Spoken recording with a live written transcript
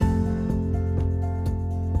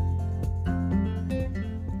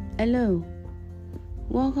Hello,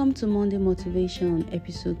 welcome to Monday Motivation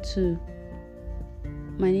Episode 2.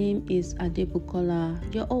 My name is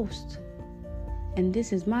Adebukola, your host, and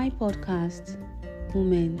this is my podcast,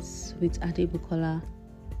 Moments with Adebukola.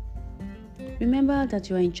 Remember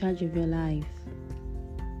that you are in charge of your life.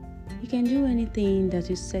 You can do anything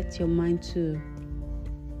that you set your mind to.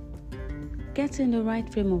 Get in the right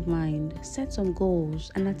frame of mind, set some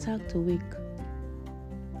goals, and attack the week.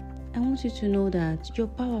 I want you to know that you're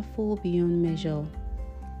powerful beyond measure.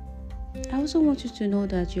 I also want you to know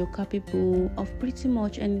that you're capable of pretty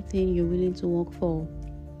much anything you're willing to work for,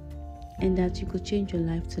 and that you could change your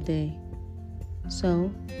life today.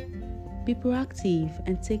 So, be proactive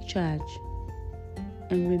and take charge.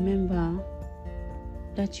 And remember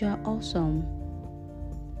that you are awesome.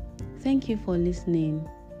 Thank you for listening,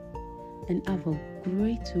 and have a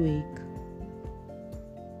great week.